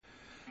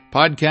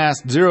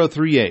Podcast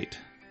 038,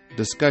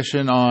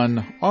 discussion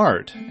on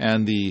art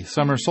and the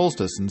summer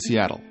solstice in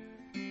Seattle.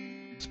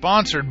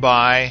 Sponsored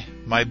by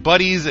my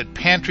buddies at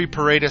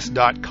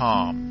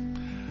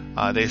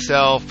pantryparadis.com. They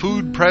sell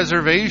food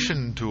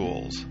preservation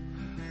tools.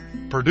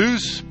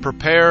 Produce,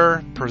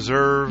 prepare,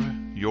 preserve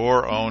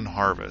your own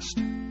harvest.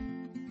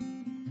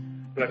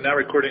 But I'm now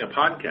recording a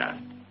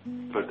podcast,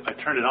 but I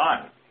turned it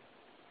on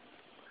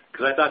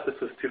because I thought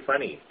this was too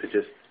funny to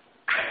just...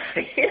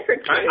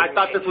 I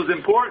thought this was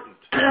important.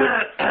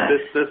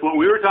 This what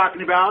we were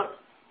talking about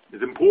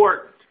is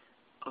important.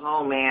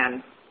 Oh,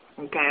 man.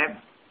 Okay.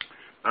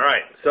 All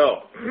right.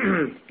 So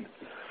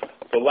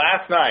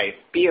last night...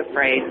 Be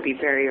afraid. Be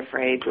very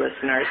afraid,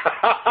 listeners.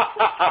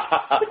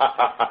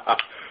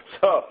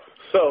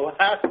 So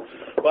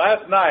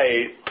last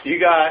night, you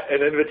got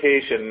an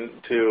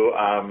invitation to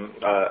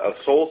a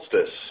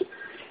solstice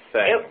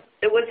thing.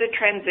 It was a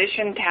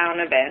transition town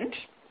event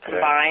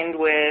combined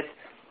with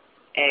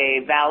a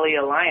Valley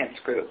Alliance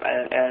group,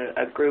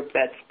 a group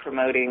that's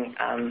promoting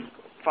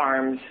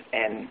farms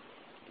and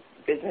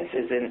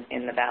businesses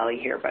in the valley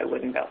here by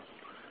Woodinville.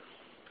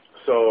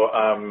 So,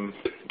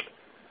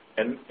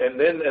 and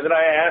then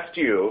I asked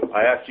you,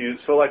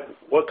 so like,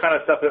 what kind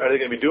of stuff are they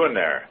going to be doing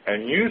there?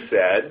 And you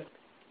said,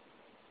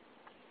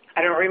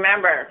 I don't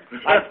remember.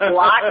 I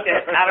blocked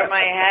it out of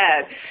my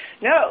head.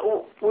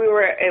 No,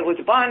 it was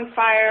a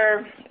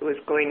bonfire. It was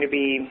going to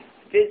be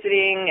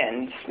visiting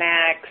and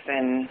snacks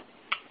and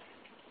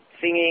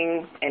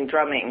singing and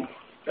drumming.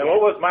 And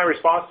what was my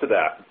response to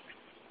that?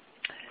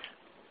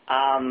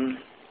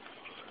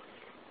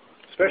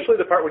 Especially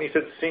the part when you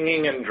said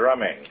singing and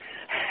drumming.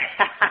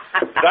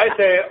 Did I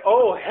say,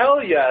 oh,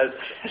 hell yes,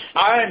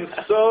 I'm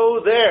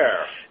so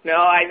there? No,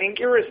 I think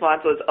your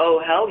response was, oh,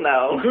 hell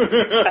no.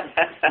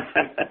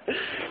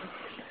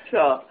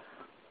 So.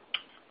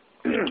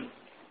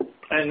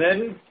 And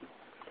then,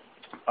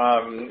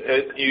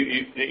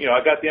 you know,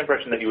 I got the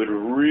impression that you would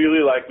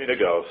really like me to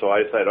go, so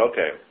I said,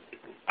 okay,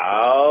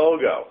 I'll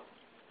go.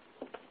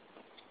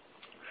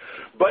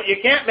 But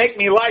you can't make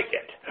me like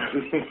it.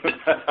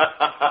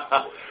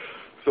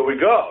 So we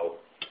go,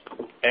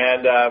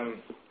 and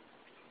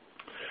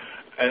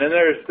then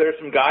there's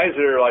some guys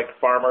that are like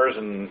farmers,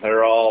 and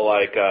they're all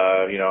like,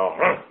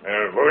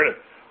 we're gonna,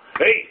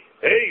 hey,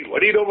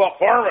 what do you know about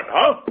farming,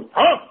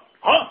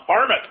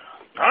 farming,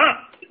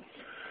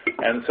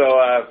 And so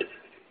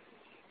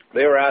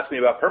they were asking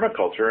me about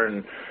permaculture,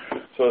 and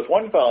so this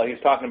one fellow, he's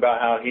talking about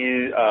how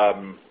he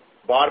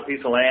bought a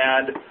piece of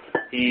land.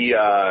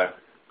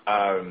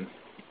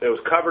 It was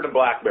covered in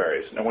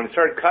blackberries. And when he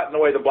started cutting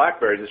away the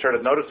blackberries, he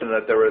started noticing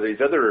that there were these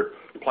other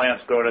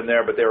plants growing in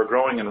there, but they were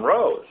growing in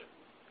rows.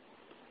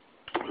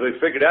 So he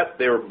figured out that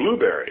they were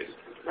blueberries.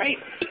 Right.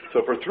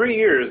 So for 3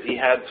 years, he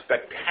had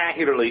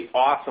spectacularly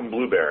awesome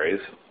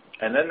blueberries,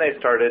 and then they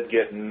started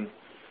getting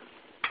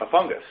a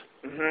fungus.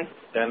 Mm-hmm.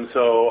 And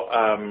so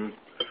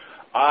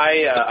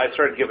I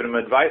started giving him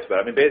advice about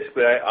it. I mean,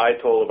 basically, I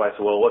told him, I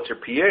said, well, what's your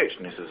pH?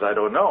 And he says, I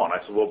don't know. And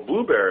I said, well,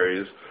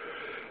 blueberries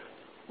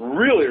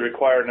really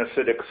require an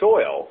acidic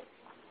soil.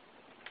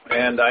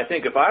 And I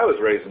think if I was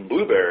raising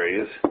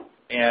blueberries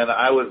and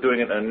I was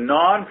doing it in a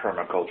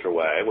non-permaculture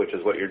way, which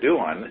is what you're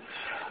doing,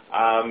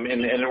 and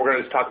we're going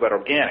to just talk about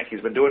organic.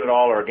 He's been doing it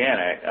all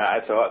organic.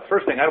 So the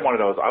first thing I want to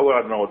know is I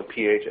want to know what the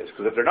pH is.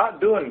 Because if they're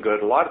not doing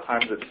good, a lot of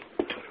times it's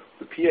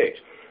the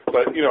pH.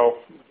 But, you know,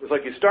 it's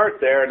like you start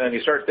there and then you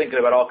start thinking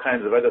about all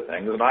kinds of other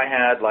things. And I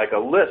had like a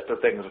list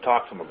of things to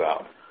talk to him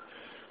about.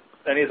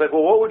 And he's like,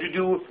 well, what would you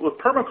do with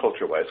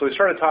permaculture way? So we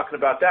started talking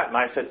about that, and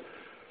I said,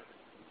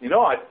 you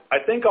know, I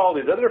think all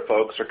these other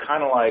folks are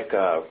kind of like,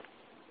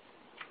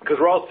 because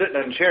we're all sitting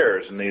in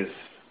chairs in these,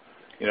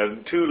 you know,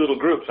 two little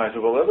groups. And I said,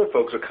 well, the other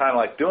folks are kind of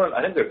like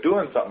I think they're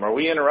doing something. Are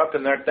we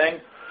interrupting their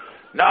thing?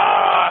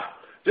 Nah,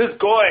 just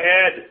go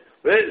ahead.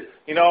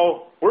 You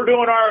know, we're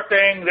doing our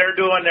thing, they're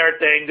doing their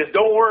thing. Just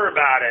don't worry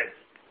about it.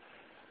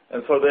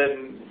 And so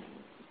then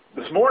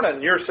this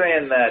morning, you're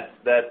saying that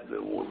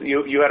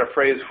you had a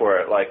phrase for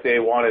it, like they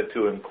wanted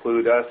to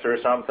include us or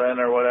something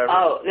or whatever.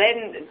 Oh, they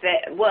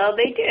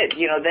did.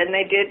 You know, then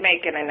they did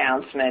make an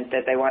announcement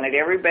that they wanted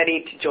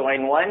everybody to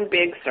join one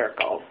big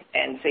circle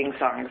and sing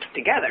songs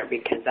together,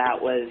 because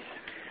that was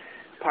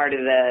part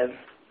of the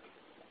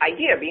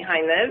idea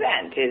behind the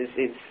event is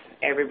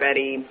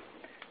everybody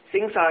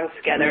sing songs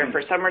together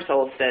for summer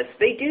solstice.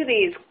 They do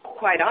these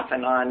quite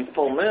often on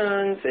full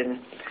moons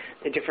and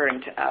the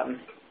different,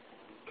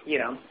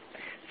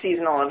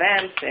 seasonal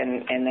events,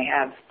 and they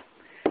have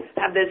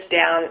this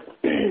down.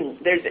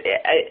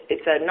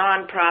 It's a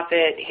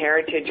nonprofit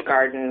heritage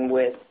garden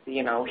with,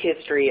 you know,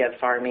 history of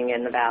farming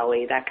in the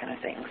valley, that kind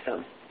of thing.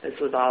 So this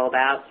was all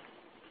about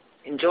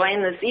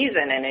enjoying the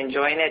season and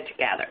enjoying it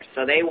together.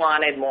 So they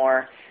wanted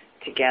more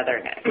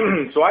togetherness.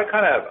 So I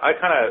kind of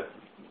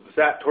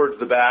sat towards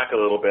the back a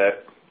little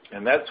bit,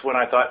 and that's when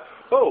I thought,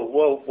 oh,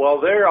 well, while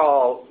they're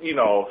all, you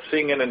know,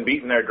 singing and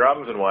beating their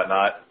drums and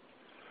whatnot,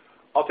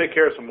 I'll take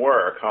care of some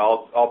work.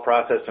 I'll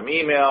process some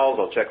emails.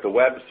 I'll check the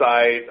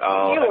website.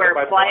 You were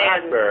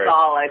playing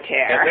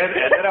solitaire. And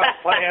then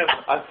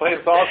I was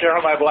playing solitaire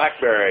on my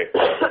BlackBerry.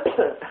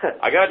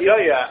 I got to tell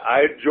you,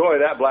 I enjoy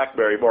that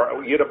BlackBerry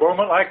more. You get a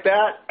moment like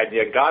that, and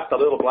you got the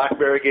little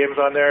BlackBerry games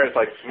on there. It's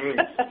like,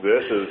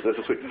 this is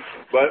sweet.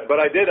 But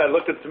I did. I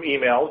looked at some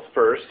emails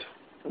first.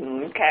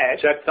 Okay.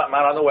 Checked something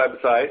out on the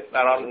website.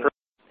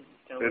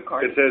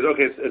 It says,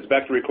 okay, it's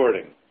back to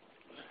recording.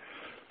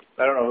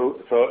 I don't know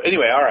who. So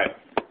anyway, all right.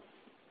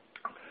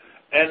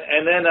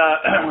 And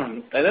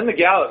then the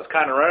gal that's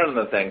kind of running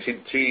the thing,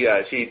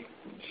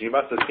 she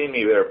must have seen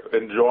me there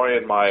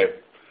enjoying my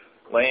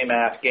lame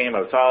ass game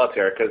of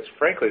solitaire, because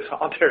frankly,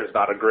 solitaire is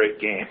not a great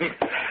game.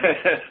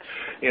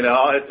 You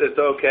know, it's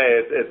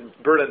okay. It's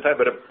burning time,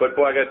 but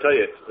boy, I got to tell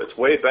you, it's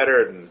way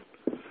better than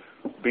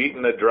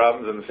beating the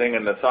drums and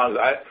singing the songs.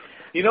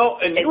 You know,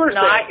 and you were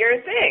saying... It's not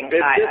your thing.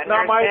 It's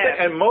not my thing.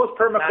 And most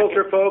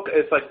permaculture folk,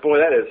 it's like, boy,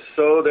 that is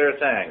so their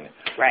thing.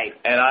 Right.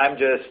 And I'm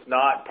just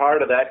not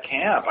part of that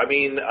camp. I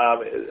mean,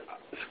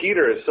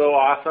 Skeeter is so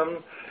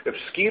awesome. If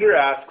Skeeter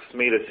asks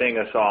me to sing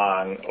a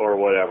song or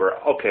whatever,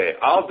 okay,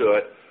 I'll do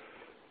it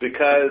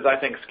because I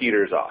think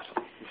Skeeter's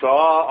awesome. So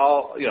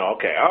I'll you know,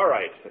 okay, all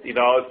right. You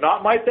know, it's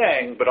not my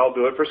thing, but I'll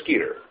do it for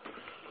Skeeter.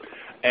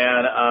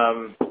 And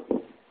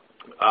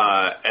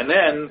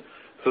then...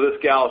 So this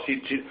gal,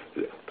 she,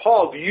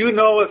 Paul, do you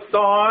know a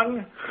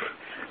song?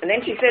 And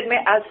then she said,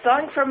 a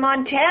song from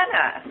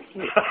Montana.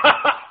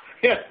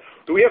 Yeah.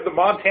 Do we have the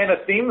Montana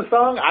theme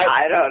song?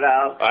 I don't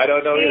know. I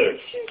don't know either.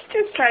 She's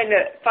just trying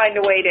to find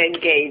a way to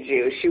engage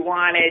you. She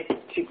wanted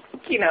to,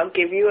 you know,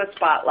 give you a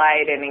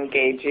spotlight and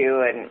engage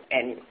you,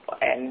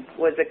 and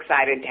was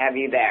excited to have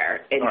you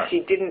there. And right.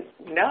 She didn't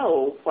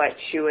know what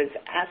she was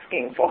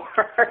asking for.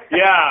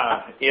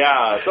 Yeah.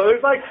 So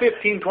there's like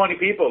 15, 20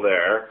 people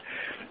there.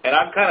 And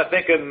I'm kind of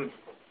thinking,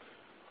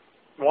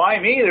 why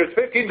me? There's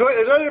 15, 20,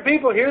 there's other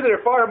people here that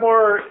are far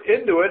more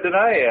into it than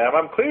I am.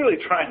 I'm clearly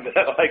trying to,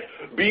 like,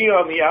 be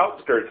on the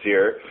outskirts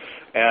here.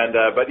 And,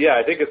 but yeah,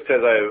 I think it's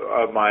because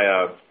of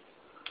my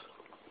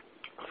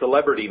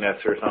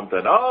celebrityness or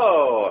something.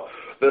 Oh,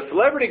 the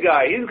celebrity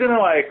guy, he's going to,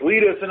 like,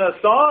 lead us in a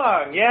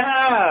song.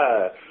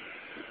 Yeah.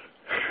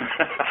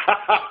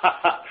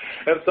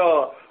 And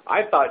so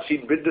I thought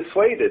she'd been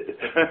dissuaded.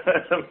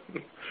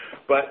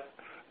 But...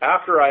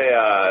 After I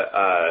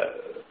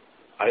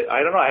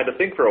don't know, I had to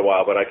think for a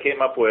while, but I came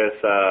up with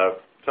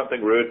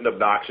something rude and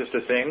obnoxious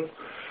to sing,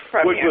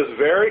 which was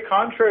very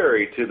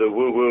contrary to the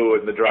woo-woo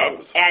and the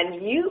drums.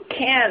 And you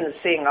can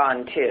sing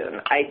on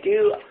tune. I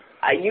do.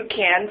 You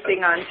can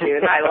sing on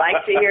tune. I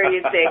like to hear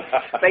you sing.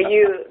 But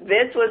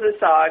this was a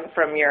song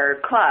from your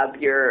club,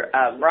 your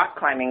rock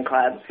climbing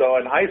club. So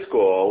in high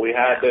school, we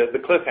had the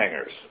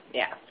cliffhangers.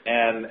 Yeah.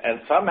 And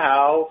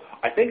somehow,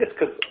 I think it's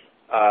because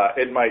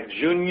in my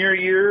junior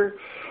year,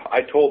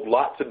 I told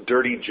lots of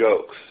dirty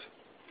jokes.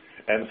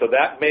 And so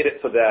that made it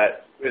so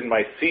that in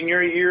my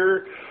senior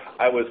year,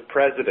 I was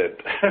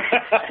president.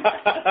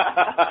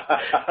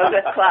 Of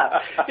the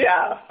club,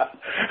 yeah.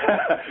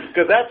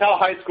 Because that's how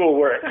high school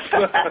works.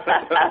 That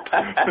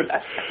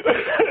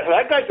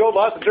guy told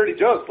lots of dirty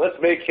jokes. Let's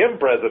make him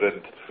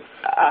president.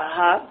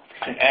 Uh-huh.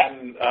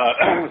 And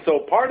so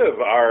part of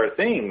our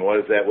thing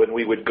was that when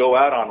we would go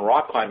out on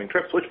rock climbing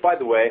trips, which, by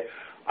the way,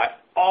 I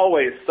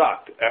always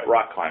sucked at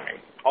rock climbing,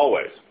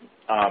 always.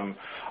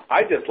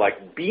 I just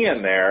liked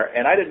being there,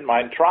 and I didn't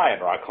mind trying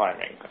rock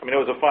climbing. I mean, it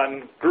was a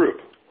fun group.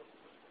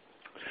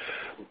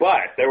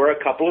 But there were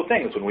a couple of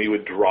things. When we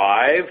would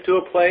drive to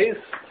a place,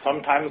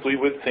 sometimes we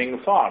would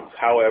sing songs.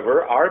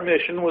 However, our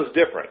mission was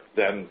different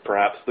than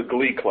perhaps the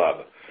Glee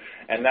Club,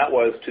 and that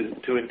was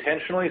to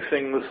intentionally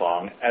sing the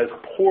song as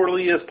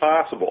poorly as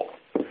possible.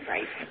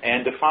 Right.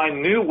 And to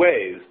find new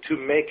ways to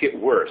make it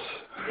worse.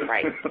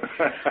 Right.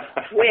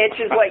 Which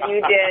is what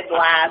you did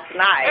last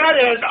night. That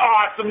is an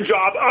awesome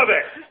job of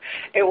it.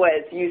 It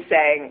was, you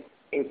sang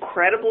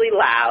incredibly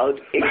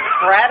loud,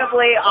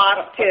 incredibly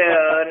off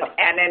tune,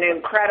 and an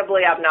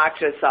incredibly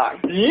obnoxious song.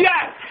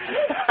 Yes!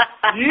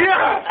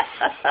 Yes!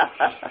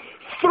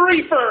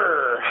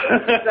 Threefer!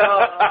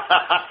 So...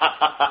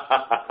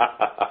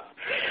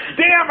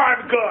 Damn,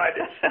 I'm good!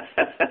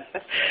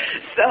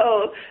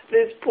 So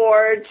this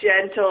poor,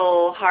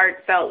 gentle,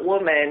 heartfelt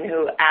woman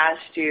who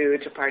asked you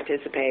to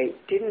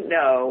participate didn't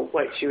know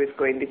what she was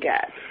going to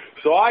get.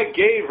 So I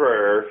gave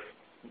her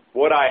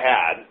what I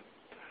had,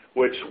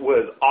 which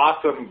was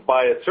awesome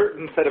by a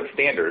certain set of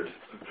standards.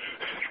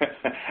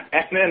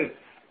 and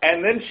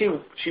then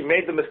she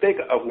made the mistake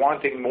of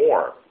wanting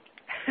more.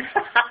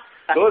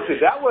 So let's see,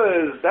 that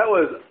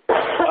was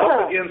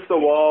up against the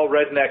wall,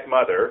 redneck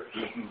mother.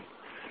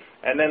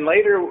 And then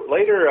later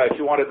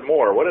she wanted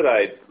more. What did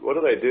I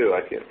do?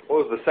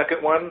 What was the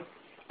second one?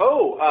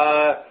 Oh,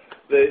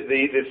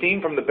 the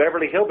theme from the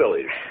Beverly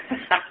Hillbillies.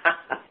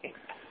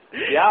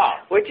 Yeah.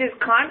 Which is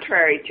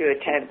contrary to a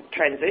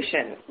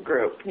transition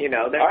group. You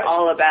know, they're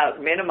all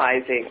about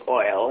minimizing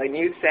oil, and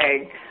you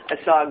sang a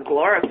song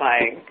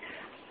glorifying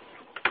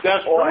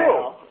That's oil.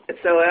 true.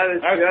 So that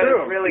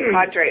was really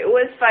contrary. It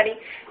was funny.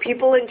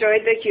 People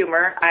enjoyed the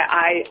humor.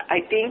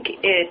 I think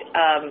it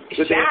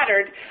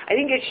shattered. I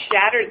think it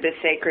shattered the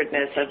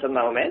sacredness of the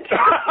moment.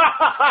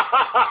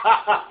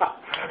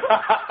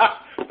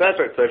 That's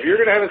right. So if you're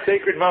going to have a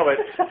sacred moment,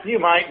 you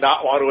might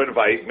not want to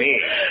invite me.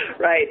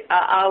 Right.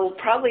 I'll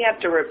probably have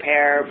to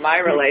repair my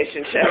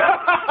relationship.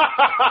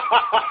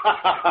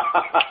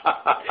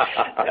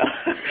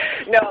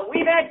 No,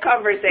 we've had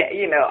conversation.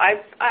 You know,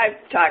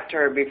 I've talked to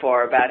her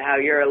before about how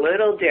you're a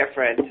little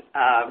different.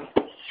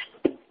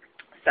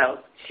 So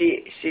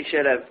she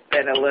should have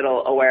been a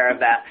little aware of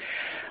that.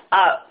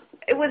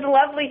 It was a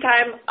lovely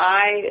time.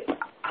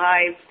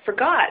 I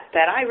forgot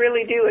that I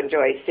really do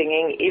enjoy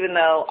singing, even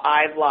though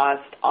I've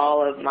lost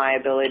all of my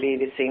ability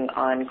to sing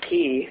on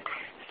key.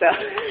 So,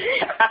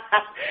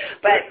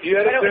 but you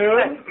had a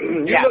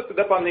tune. You looked it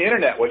up on the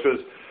internet,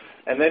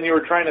 and then you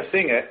were trying to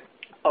sing it.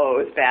 Oh,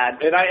 it was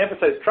bad. And I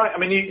emphasize trying. I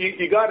mean,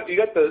 you got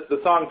the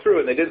song through,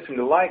 and they did seem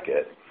to like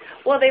it.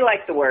 Well, they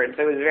liked the words.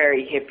 It was a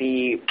very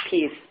hippie,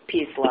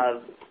 peace,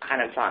 love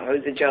kind of song. It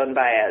was a Joan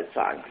Baez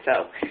song,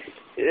 so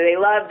they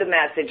loved the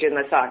message in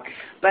the song.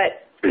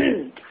 But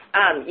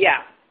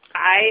yeah,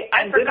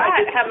 I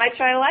forgot how much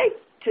I like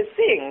to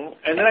sing.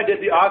 And then I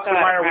did the Oscar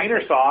Mayer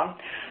Wiener song.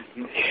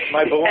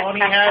 My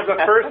baloney has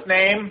a first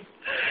name.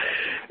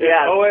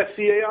 Yeah.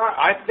 OSCAR.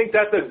 I think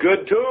that's a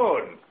good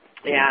tune.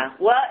 Yeah.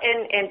 Well,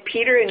 and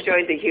Peter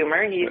enjoyed the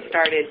humor. He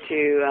started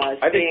to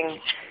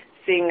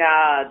sing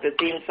the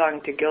theme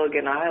song to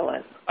Gilligan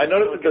Island. I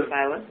noticed that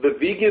the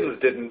vegans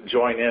didn't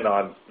join in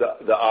on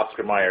the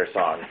Oscar Mayer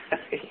song.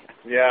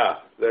 Yeah,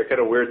 they're kind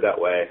of weird that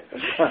way.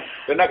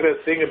 They're not going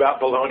to sing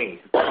about baloney.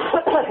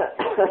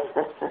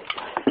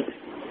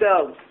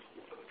 So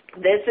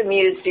this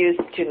amused you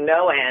to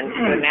no end,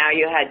 so now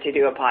you had to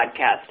do a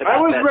podcast about I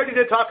was this. ready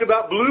to talk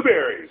about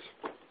blueberries.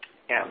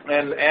 Yeah.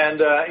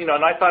 And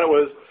I thought I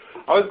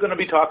was going to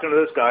be talking to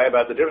this guy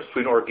about the difference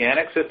between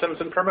organic systems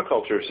and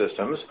permaculture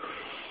systems,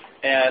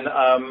 and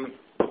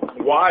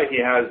why he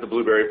has the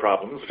blueberry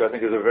problems, which I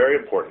think is a very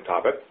important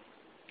topic.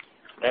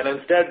 And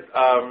instead,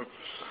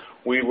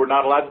 we were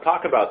not allowed to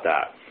talk about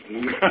that.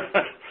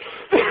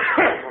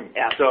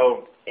 Yeah.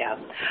 So. Yeah.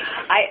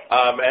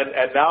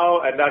 And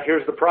now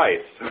here's the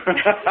price.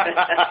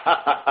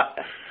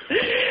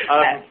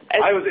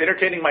 I was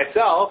entertaining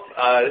myself.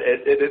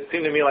 It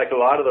seemed to me like a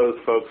lot of those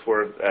folks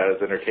weren't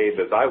as entertained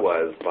as I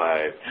was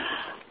by.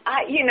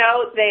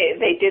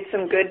 They did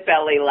some good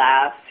belly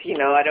laughs.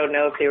 I don't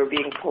know if they were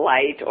being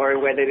polite or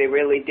whether they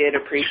really did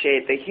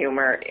appreciate the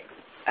humor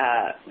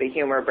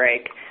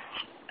break.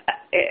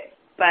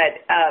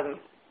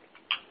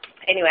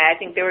 Anyway, I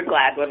think they were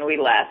glad when we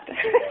left.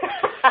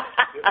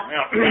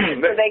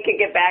 So they could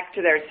get back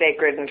to their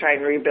sacred and try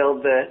and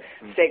rebuild the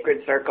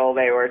sacred circle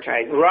they were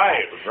trying to.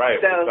 Right.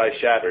 So, I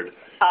shattered.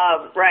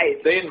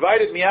 Right. They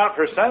invited me out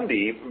for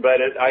Sunday,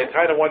 but I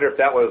kind of wonder if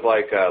that was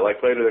like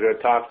later they're going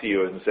to talk to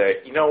you and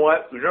say, you know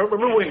what?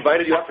 Remember we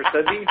invited you out for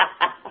Sunday?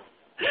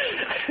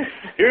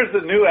 Here's the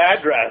new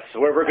address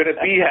where we're going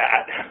to be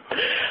at,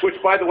 which,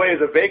 by the way,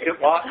 is a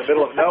vacant lot in the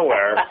middle of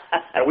nowhere,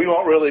 and we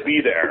won't really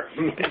be there.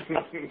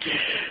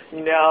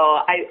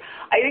 No, I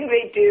think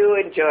they do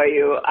enjoy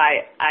you.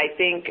 I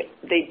think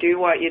they do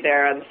want you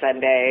there on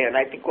Sunday, and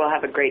I think we'll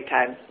have a great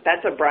time.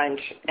 That's a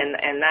brunch,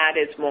 and that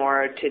is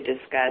more to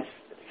discuss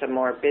some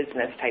more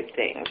business-type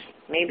things.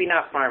 Maybe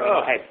not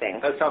farming-type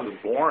things. That sounds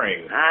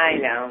boring. I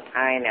know.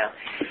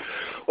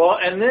 Well,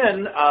 and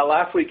then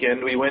last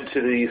weekend we went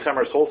to the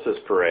Summer Solstice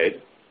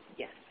Parade.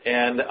 Yes.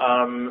 And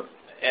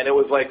it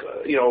was like,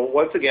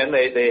 once again,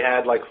 they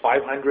had like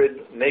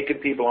 500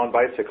 naked people on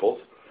bicycles.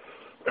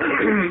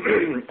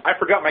 I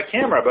forgot my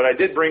camera, but I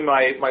did bring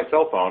my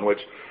cell phone,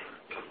 which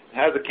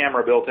has a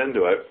camera built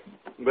into it.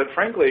 But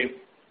frankly,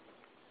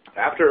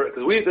 because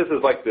this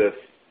is like the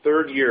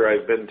third year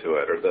I've been to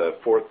it, or the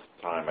fourth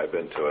time I've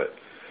been to it.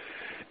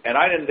 And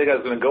I didn't think I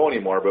was going to go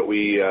anymore, but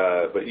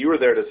you were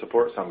there to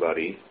support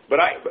somebody. But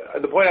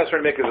the point I was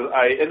trying to make is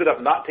I ended up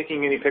not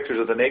taking any pictures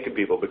of the naked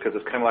people because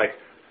it's kind of like,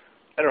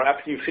 I don't know,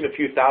 after you've seen a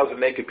few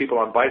thousand naked people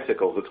on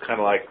bicycles, it's kind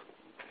of like,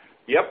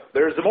 yep,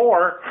 there's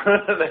more.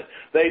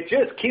 They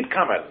just keep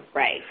coming.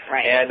 Right.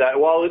 And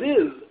while it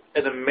is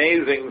an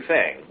amazing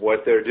thing,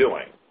 what they're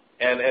doing,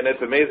 and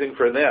it's amazing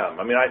for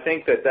them, I mean, I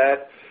think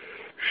that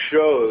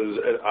shows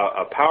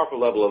a powerful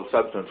level of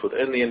substance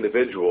within the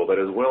individual that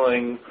is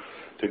willing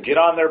to get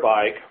on their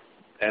bike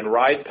and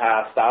ride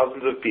past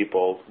thousands of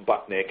people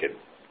buck naked.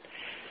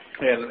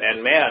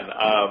 And man,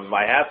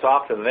 my hat's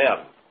off to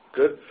them.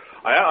 Good.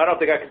 I don't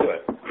think I could do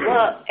it.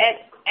 Well,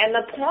 and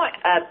the point,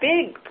 a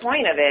big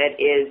point of it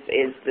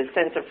is the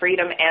sense of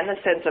freedom and the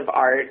sense of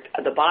art.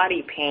 The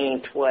body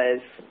paint was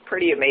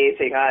pretty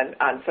amazing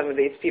on some of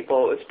these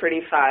people. It was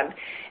pretty fun.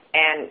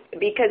 And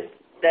because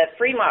the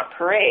Fremont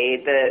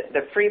Parade,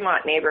 the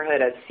Fremont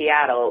neighborhood of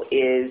Seattle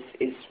is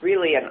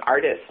really an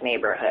artist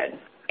neighborhood.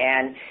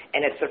 And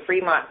it's the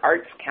Fremont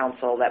Arts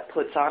Council that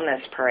puts on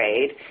this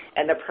parade,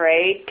 and the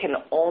parade can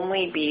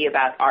only be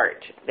about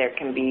art. There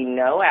can be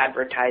no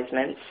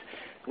advertisements,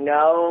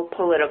 no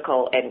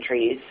political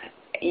entries.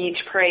 each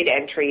parade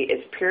entry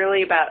is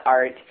purely about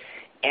art.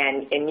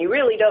 And you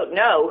really don't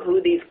know who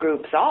these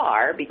groups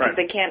are because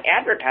they can't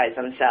advertise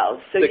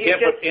themselves. So they can't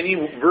put any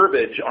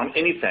verbiage on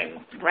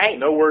anything. Right.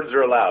 No words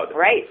are allowed.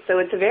 Right. So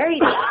it's a very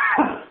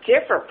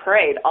different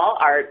parade. All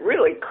art,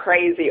 really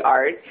crazy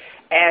art,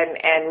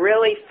 and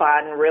really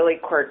fun, really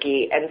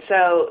quirky. And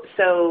so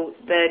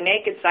the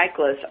Naked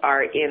Cyclists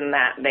are in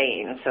that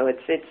vein. So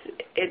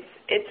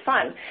it's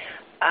fun.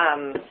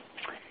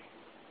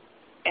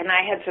 And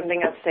I had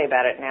something else to say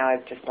about it. Now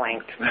I've just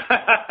blanked.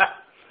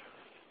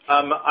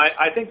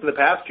 I think in the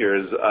past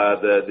years,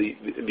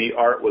 the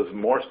art was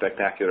more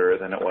spectacular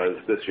than it was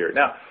this year.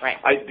 Now,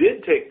 I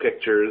did take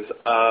pictures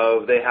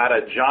of, they had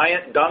a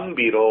giant dung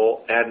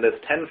beetle and this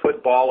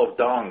 10-foot ball of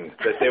dung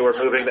that they were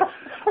moving.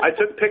 I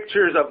took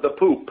pictures of the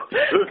poop.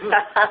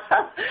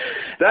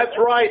 That's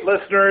right,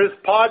 listeners,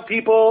 pod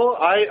people,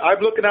 I'm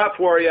looking out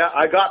for you.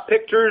 I got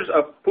pictures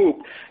of poop.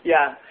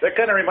 Yeah. That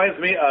kind of reminds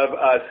me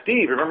of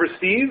Steve. Remember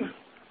Steve?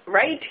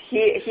 Right.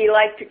 He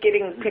liked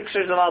getting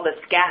pictures of all the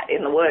scat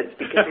in the woods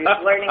because he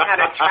was learning how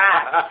to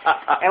track.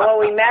 And when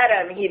we met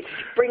him, he'd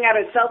bring out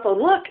his cell phone.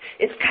 Look,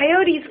 it's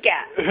coyote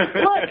scat.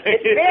 Look,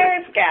 it's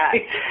bear scat.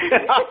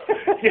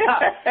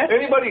 Yeah.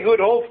 Anybody who would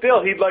hold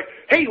still, he'd like,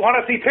 hey, you want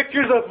to see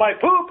pictures of my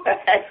poop?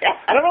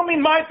 And I don't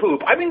mean my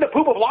poop. I mean the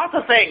poop of lots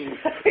of things.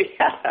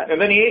 Yeah.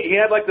 And then he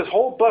had like this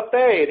whole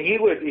buffet, and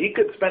he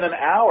could spend an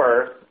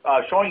hour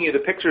showing you the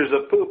pictures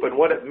of poop and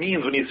what it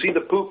means when you see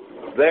the poop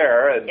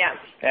there, and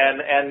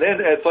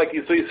then it's like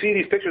so you see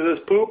these pictures of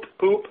this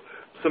poop,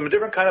 some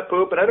different kind of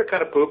poop, another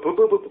kind of poop, poop,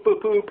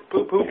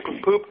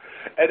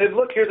 and then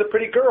look, here's a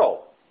pretty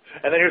girl,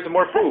 and then here's some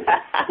more poop,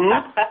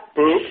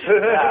 poop.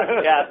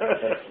 Yeah.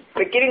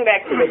 But getting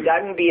back to the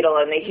dung beetle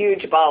and the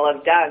huge ball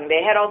of dung,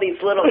 they had all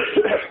these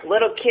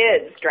little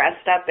kids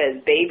dressed up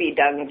as baby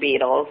dung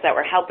beetles that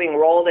were helping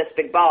roll this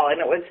big ball, and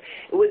it was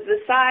the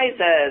size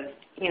of,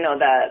 you know,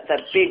 the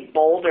big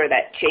boulder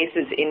that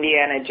chases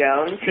Indiana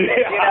Jones, you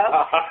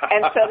know?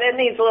 And so then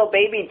these little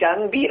baby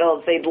dung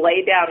beetles, they'd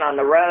lay down on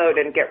the road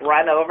and get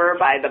run over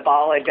by the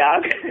ball of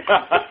dung.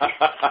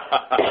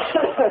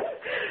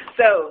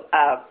 So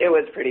it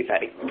was pretty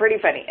funny.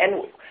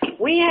 And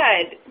we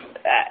had,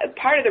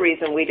 part of the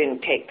reason we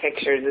didn't take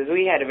pictures is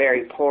we had a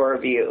very poor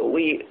view.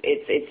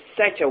 It's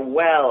such a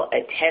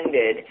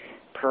well-attended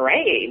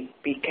parade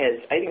because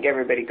I think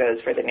everybody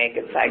goes for the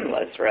Naked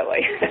Cyclists,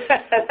 really.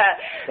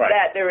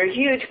 that there were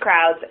huge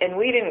crowds, and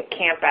we didn't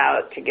camp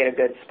out to get a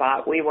good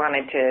spot. We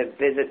wanted to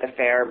visit the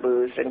fair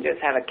booth and just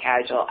have a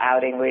casual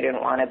outing. We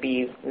didn't want to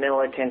be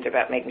militant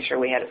about making sure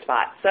we had a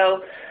spot.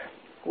 So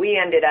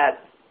we ended up,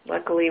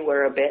 luckily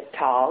we're a bit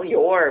tall.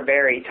 You're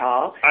very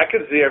tall. I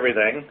could see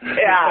everything.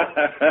 Yeah.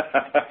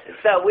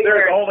 So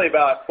There's only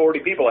about 40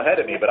 people ahead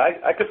of me, but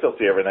I could still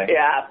see everything.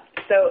 Yeah.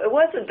 So it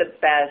wasn't the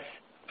best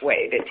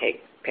way to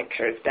take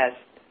pictures, best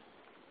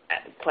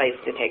place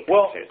to take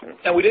pictures.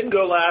 And we didn't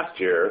go last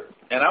year,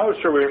 and I was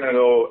sure we were going to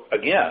go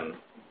again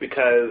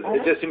because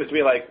it just seems to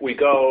me like we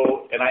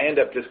go, and I end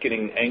up just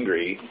getting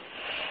angry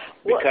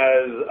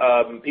because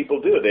people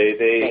do.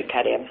 They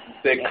cut in.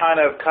 They kind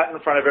of cut in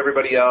front of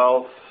everybody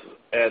else,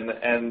 and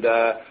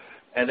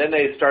then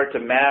they start to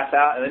mass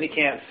out, and then you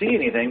can't see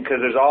anything because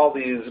there's all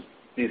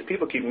these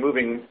people keep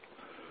moving.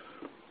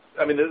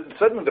 I mean,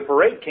 suddenly the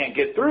parade can't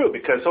get through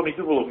because so many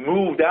people have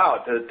moved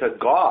out to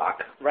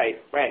gawk. Right.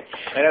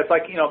 And it's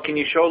like, you know, can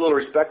you show a little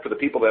respect for the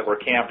people that were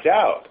camped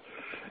out?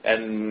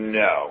 And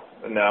no,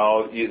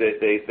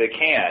 they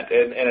can't.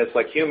 And it's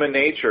like human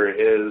nature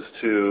is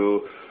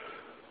to.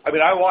 I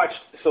mean, I watched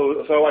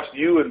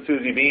you and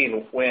Susie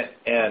Bean went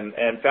and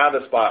found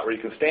a spot where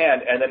you can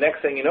stand, and the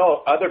next thing you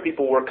know, other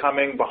people were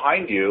coming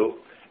behind you.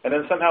 And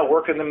then somehow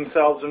working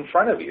themselves in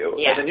front of you.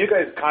 Yeah. And then you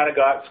guys kind of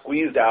got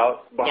squeezed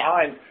out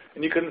behind,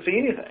 and you couldn't see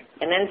anything.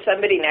 And then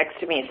somebody next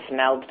to me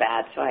smelled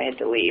bad, so I had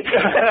to leave.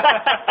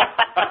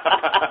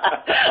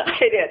 I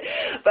did.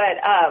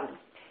 But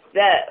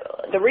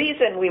the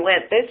reason we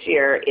went this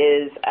year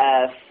is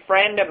a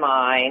friend of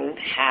mine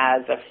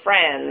has a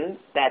friend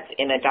that's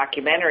in a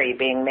documentary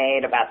being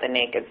made about the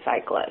Naked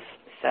Cyclists.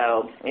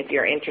 So if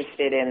you're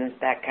interested in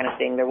that kind of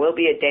thing, there will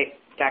be a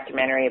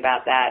documentary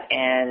about that.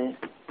 And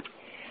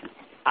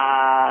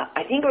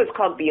I think it was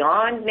called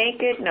Beyond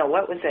Naked. No,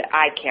 what was it?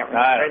 I can't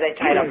remember the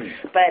title.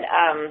 But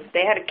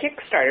they had a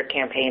Kickstarter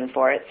campaign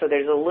for it, so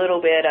there's a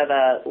little bit of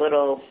a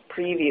little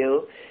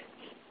preview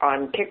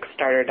on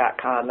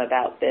Kickstarter.com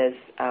about this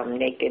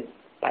Naked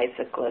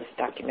Bicyclist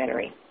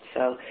documentary.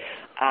 So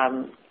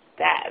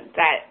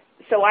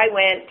so I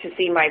went to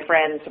see my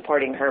friend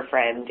supporting her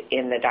friend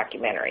in the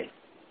documentary.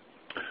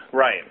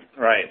 Right.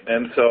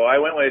 And so I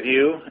went with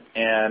you,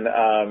 and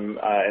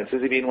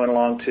Susie Bean went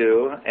along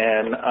too,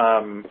 and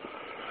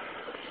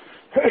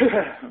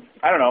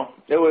I don't know.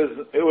 It was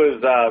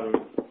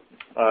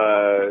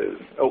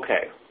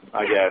okay,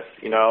 I guess,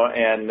 you know,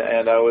 and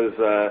I was.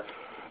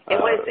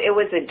 It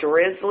was a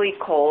drizzly,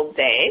 cold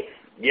day.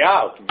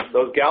 Yeah,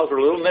 those gals were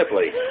a little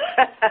nipply.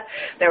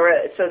 There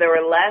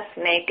were less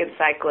naked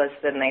cyclists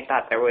than they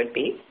thought there would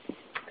be.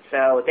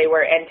 So they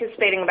were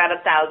anticipating about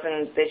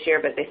 1,000 this year,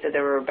 but they said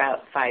there were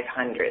about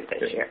 500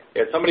 this year.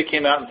 Yeah, somebody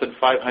came out and said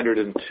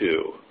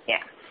 502. Yeah.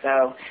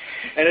 So,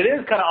 and it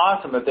is kind of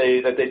awesome that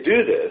they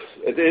do this.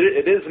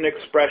 It is an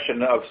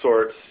expression of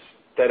sorts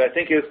that I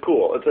think is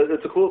cool.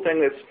 It's a cool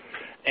thing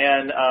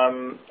and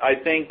I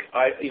think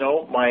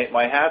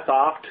my hat's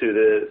off to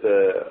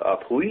the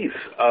police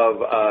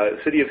of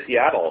City of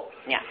Seattle.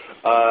 Yeah.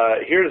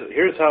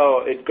 Here's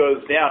how it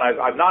goes down.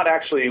 I've not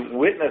actually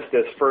witnessed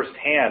this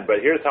firsthand, but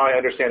here's how I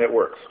understand it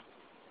works.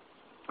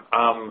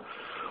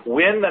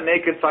 When the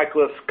naked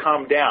cyclists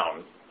come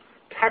down,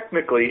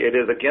 technically it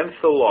is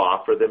against the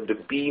law for them to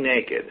be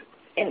naked.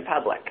 In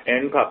public.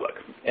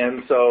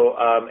 And so,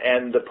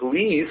 and the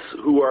police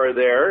who are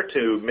there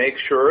to make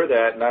sure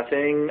that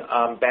nothing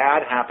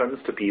bad happens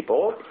to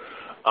people,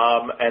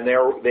 and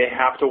they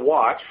have to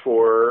watch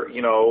for,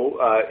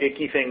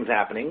 icky things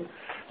happening.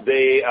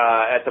 They,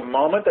 at the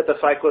moment that the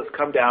cyclists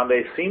come down,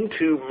 they seem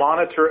to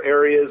monitor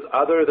areas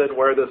other than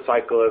where the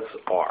cyclists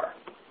are,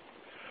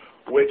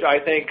 which I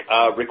think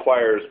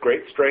requires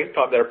great strength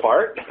on their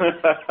part.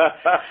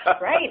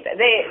 Right.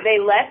 They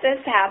let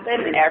this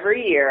happen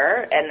every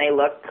year, and they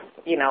look,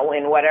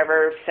 in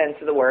whatever sense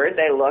of the word,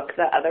 they look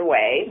the other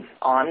way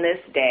on this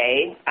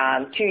day.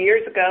 2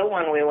 years ago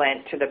when we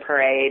went to the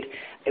parade,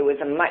 it was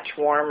a much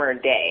warmer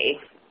day,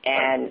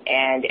 and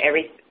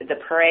the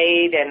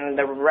parade and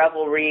the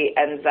revelry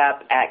ends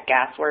up at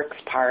Gasworks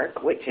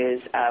Park, which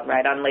is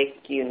right on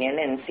Lake Union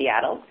in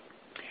Seattle.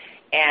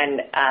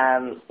 And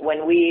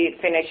when we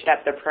finished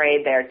up the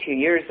parade there 2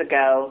 years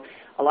ago,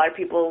 a lot of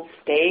people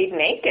stayed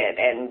naked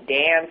and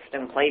danced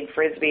and played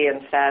Frisbee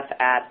and stuff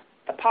at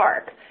the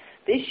park.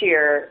 This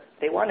year,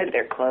 they wanted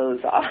their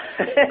clothes off.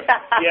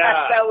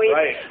 Yeah, so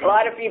right. A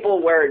lot of people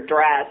were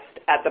dressed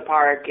at the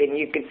park, and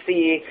you could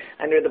see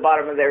under the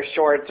bottom of their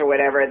shorts or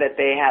whatever that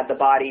they had the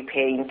body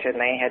paint and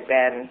they had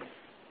been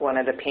one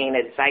of the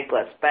painted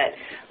cyclists. But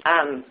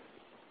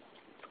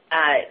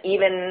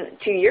even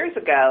 2 years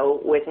ago,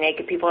 with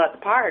naked people at the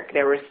park,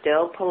 there were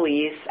still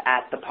police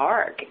at the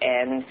park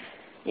and,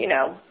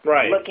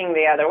 right. looking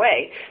the other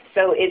way.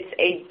 So it's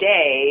a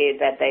day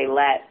that they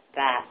let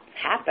that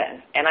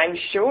happen. And I'm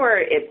sure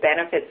it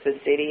benefits the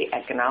city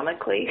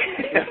economically.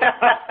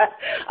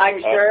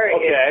 I'm sure.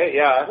 Okay,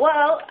 yeah.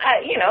 Well,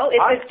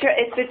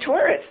 it's a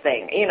tourist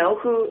thing.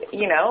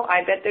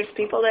 I bet there's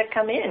people that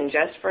come in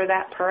just for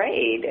that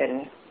parade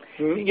and.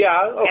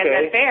 Yeah,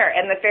 okay.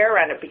 And the fair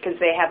run it because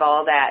they have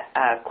all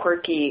that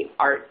quirky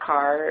art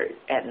car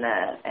and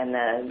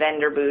the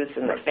vendor booths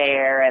and the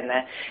fair and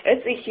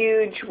it's a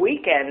huge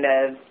weekend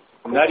of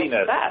cool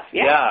nuttiness stuff.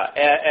 Yeah.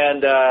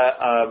 And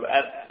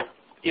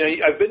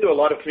I've been to a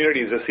lot of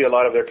communities to see a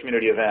lot of their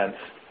community events,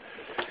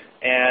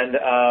 and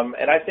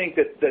I think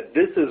that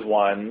this is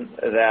one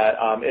that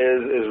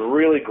is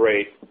really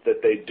great.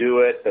 That they do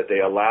it, that they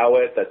allow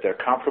it, that they're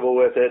comfortable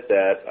with it,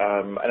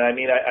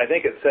 I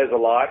think it says a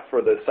lot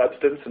for the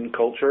substance and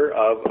culture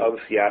of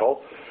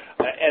Seattle,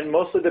 and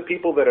mostly the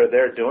people that are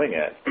there doing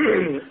it.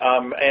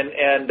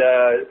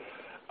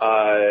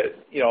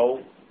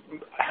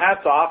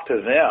 Hats off to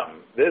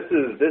them. This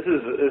is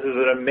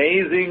an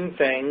amazing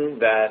thing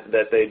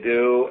that they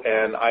do,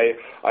 and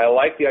I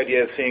like the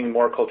idea of seeing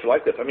more culture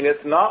like this.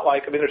 It's not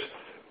like, there's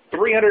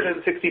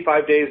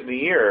 365 days in the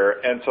year,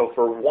 and so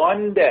for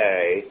one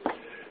day,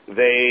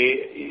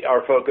 they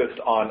are focused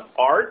on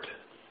art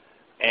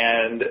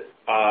and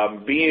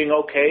being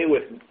okay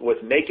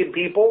with naked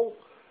people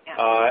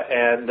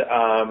and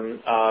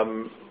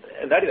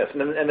nuttiness.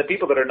 And the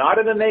people that are not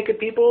into naked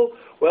people,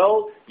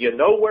 well,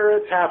 where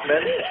it's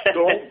happening.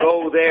 Don't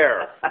go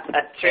there.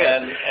 True.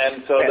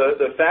 And so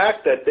the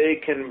fact that they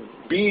can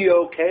be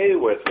okay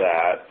with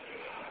that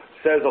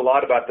says a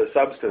lot about the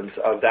substance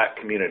of that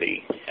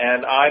community.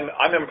 And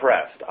I'm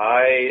impressed.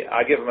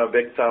 I give them a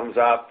big thumbs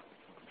up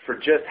for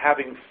just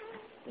having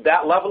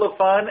that level of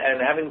fun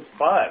and having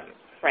fun.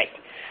 Right.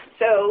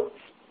 So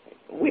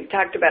we've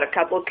talked about a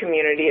couple of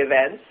community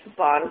events,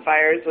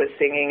 bonfires with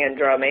singing and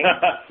drumming,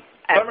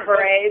 and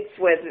parades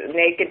with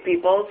naked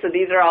people. So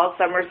these are all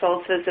summer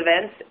solstice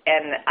events,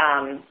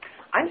 and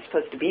I'm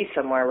supposed to be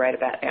somewhere right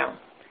about now.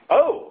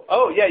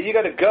 Oh, yeah, you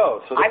got to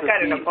go. So I've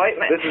got an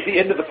appointment. This is the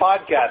end of the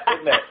podcast,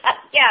 isn't it?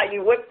 Yeah,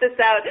 you whipped this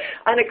out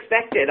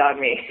unexpected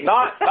on me.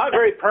 Not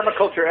very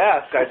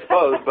permaculture-esque, I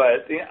suppose,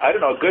 but I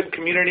don't know, good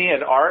community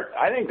and art,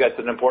 I think that's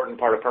an important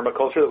part of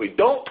permaculture that we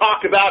don't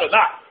talk about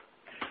enough.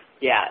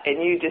 Yeah,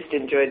 and you just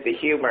enjoyed the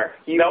humor.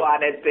 You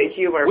wanted the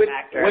humor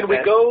factor. When we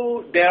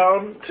go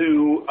down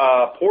to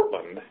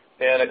Portland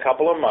in a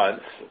couple of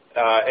months,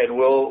 and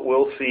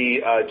we'll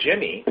see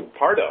Jimmy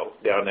Pardo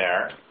down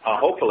there,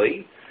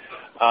 hopefully.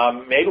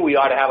 Maybe we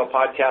ought to have a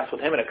podcast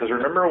with him in it, because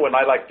remember when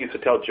I used to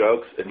tell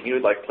jokes and he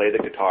would play the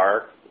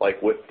guitar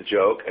with the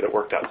joke, and it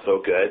worked out so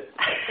good.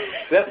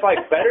 That's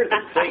better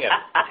than singing,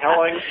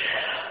 telling.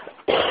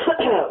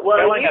 Well,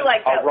 Telling you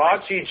like a that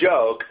raunchy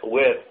joke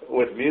with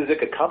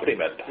music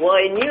accompaniment. Well,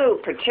 and you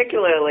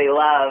particularly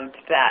loved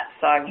that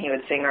song he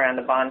would sing around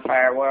the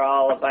bonfire. We're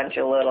all a bunch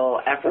of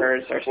little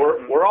effers or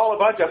something. We're all a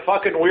bunch of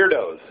fucking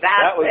weirdos.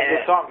 That was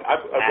the song.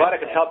 I'm glad I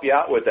could help you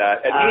out with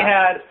that.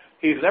 And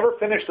he's never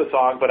finished the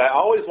song, but I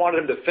always wanted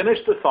him to finish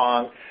the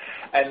song,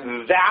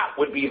 and that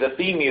would be the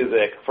theme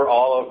music for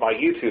all of my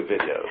YouTube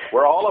videos.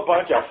 We're all a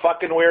bunch of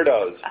fucking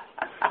weirdos.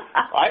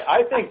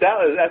 I think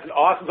that's an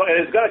awesome song, and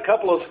it's got a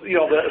couple of,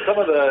 some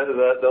of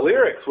the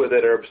lyrics with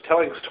it are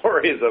telling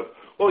stories of,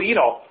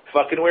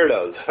 fucking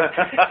weirdos.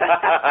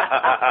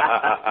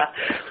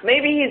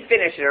 Maybe he's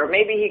finished it, or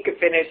maybe he could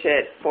finish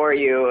it for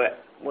you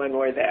when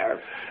we're there.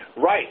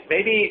 Right.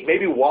 Maybe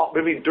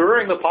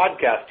during the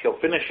podcast he'll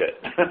finish it.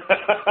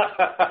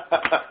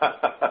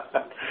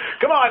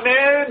 Come on,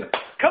 man.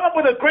 Come up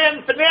with a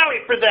grand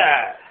finale for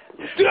that.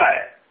 Let's do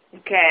it.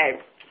 Okay.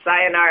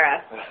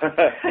 Sayonara.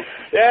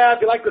 Yeah,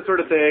 if you like this sort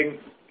of thing,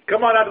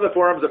 come on out to the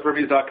forums at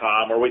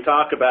Fermies.com, where we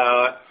talk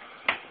about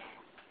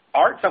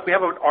art stuff. We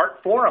have an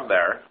art forum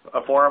there,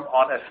 a forum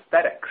on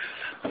aesthetics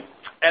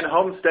and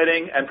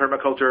homesteading and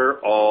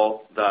permaculture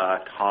all the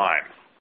time.